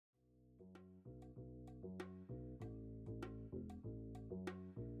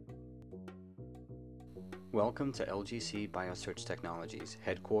Welcome to LGC Biosearch Technologies,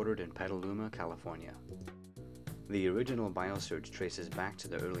 headquartered in Petaluma, California. The original Biosearch traces back to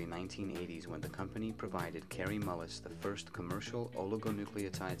the early 1980s when the company provided Kary Mullis the first commercial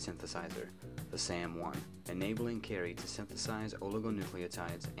oligonucleotide synthesizer, the SAM-1, enabling Kary to synthesize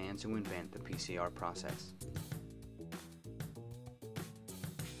oligonucleotides and to invent the PCR process.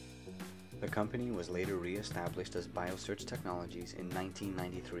 The company was later re-established as Biosearch Technologies in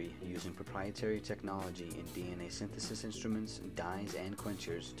 1993 using proprietary technology in DNA synthesis instruments, dyes, and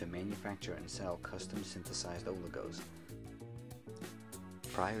quenchers to manufacture and sell custom synthesized oligos.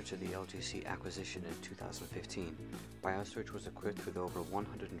 Prior to the LGC acquisition in 2015, Biosearch was equipped with over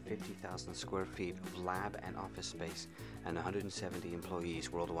 150,000 square feet of lab and office space and 170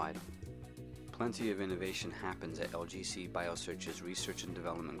 employees worldwide. Plenty of innovation happens at LGC Biosearch's Research and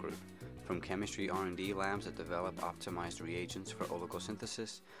Development Group, from chemistry R&D labs that develop optimized reagents for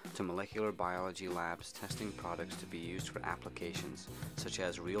oligosynthesis to molecular biology labs testing products to be used for applications such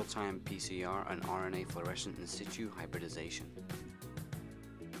as real-time PCR and RNA fluorescent in situ hybridization.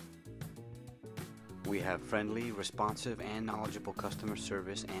 We have friendly, responsive, and knowledgeable customer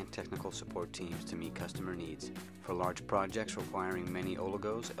service and technical support teams to meet customer needs. For large projects requiring many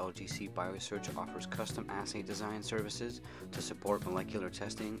oligos, LGC Biosearch offers custom assay design services to support molecular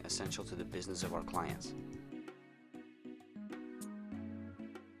testing essential to the business of our clients.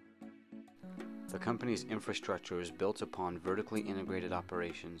 The company's infrastructure is built upon vertically integrated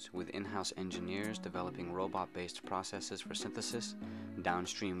operations with in-house engineers developing robot-based processes for synthesis,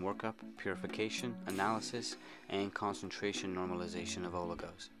 downstream workup, purification, analysis, and concentration normalization of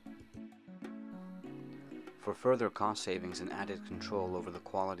oligos. For further cost savings and added control over the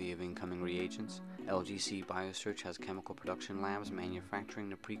quality of incoming reagents, LGC Biosearch has chemical production labs manufacturing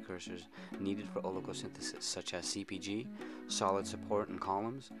the precursors needed for oligosynthesis such as CpG, solid support and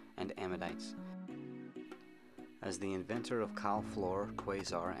columns, and amidites. As the inventor of CalFluor,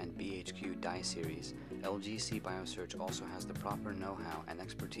 Quasar, and BHQ dye series, LGC Biosearch also has the proper know-how and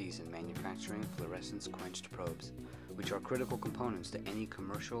expertise in manufacturing fluorescence-quenched probes, which are critical components to any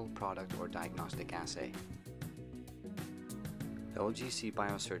commercial product or diagnostic assay. LGC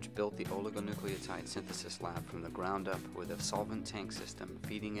Biosearch built the oligonucleotide synthesis lab from the ground up with a solvent tank system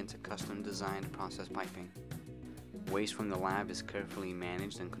feeding into custom-designed process piping. Waste from the lab is carefully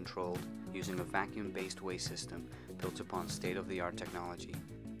managed and controlled using a vacuum-based waste system built upon state-of-the-art technology.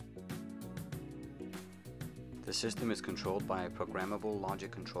 The system is controlled by a programmable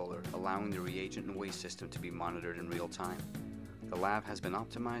logic controller, allowing the reagent and waste system to be monitored in real time. The lab has been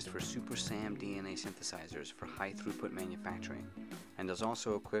optimized for Super SAM DNA synthesizers for high-throughput manufacturing, and is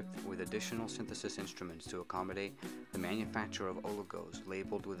also equipped with additional synthesis instruments to accommodate the manufacture of oligos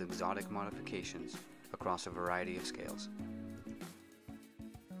labeled with exotic modifications across a variety of scales.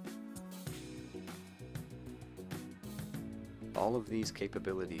 All of these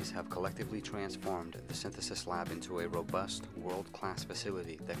capabilities have collectively transformed the synthesis lab into a robust, world-class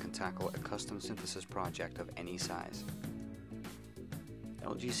facility that can tackle a custom synthesis project of any size.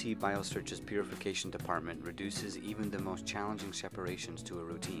 LGC Biosearch's purification department reduces even the most challenging separations to a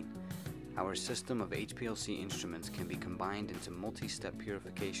routine. Our system of HPLC instruments can be combined into multi-step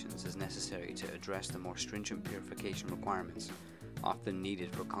purifications as necessary to address the more stringent purification requirements, often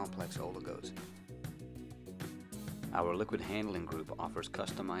needed for complex oligos. Our liquid handling group offers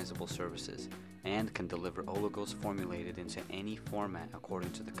customizable services and can deliver oligos formulated into any format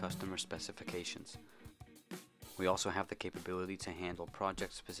according to the customer specifications. We also have the capability to handle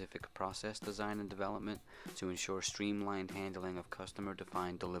project-specific process design and development to ensure streamlined handling of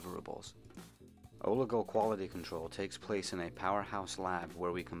customer-defined deliverables. Oligo quality control takes place in a powerhouse lab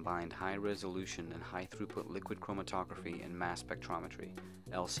where we combine high-resolution and high-throughput liquid chromatography and mass spectrometry,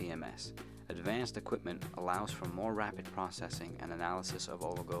 LC-MS. Advanced equipment allows for more rapid processing and analysis of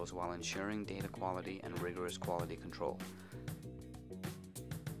oligos while ensuring data quality and rigorous quality control.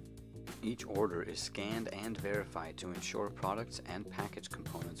 Each order is scanned and verified to ensure products and package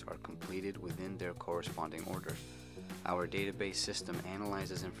components are completed within their corresponding order. Our database system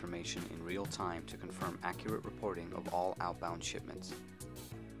analyzes information in real time to confirm accurate reporting of all outbound shipments.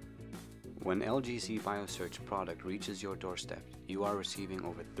 When LGC Biosearch product reaches your doorstep, you are receiving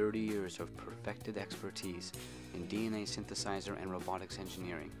over 30 years of perfected expertise in DNA synthesizer and robotics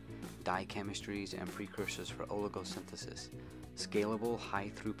engineering, dye chemistries and precursors for oligosynthesis, scalable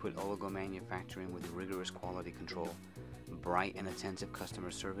high-throughput oligo manufacturing with rigorous quality control, bright and attentive customer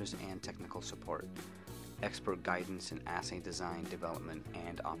service and technical support, expert guidance in assay design, development,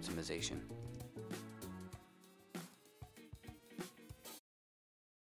 and optimization.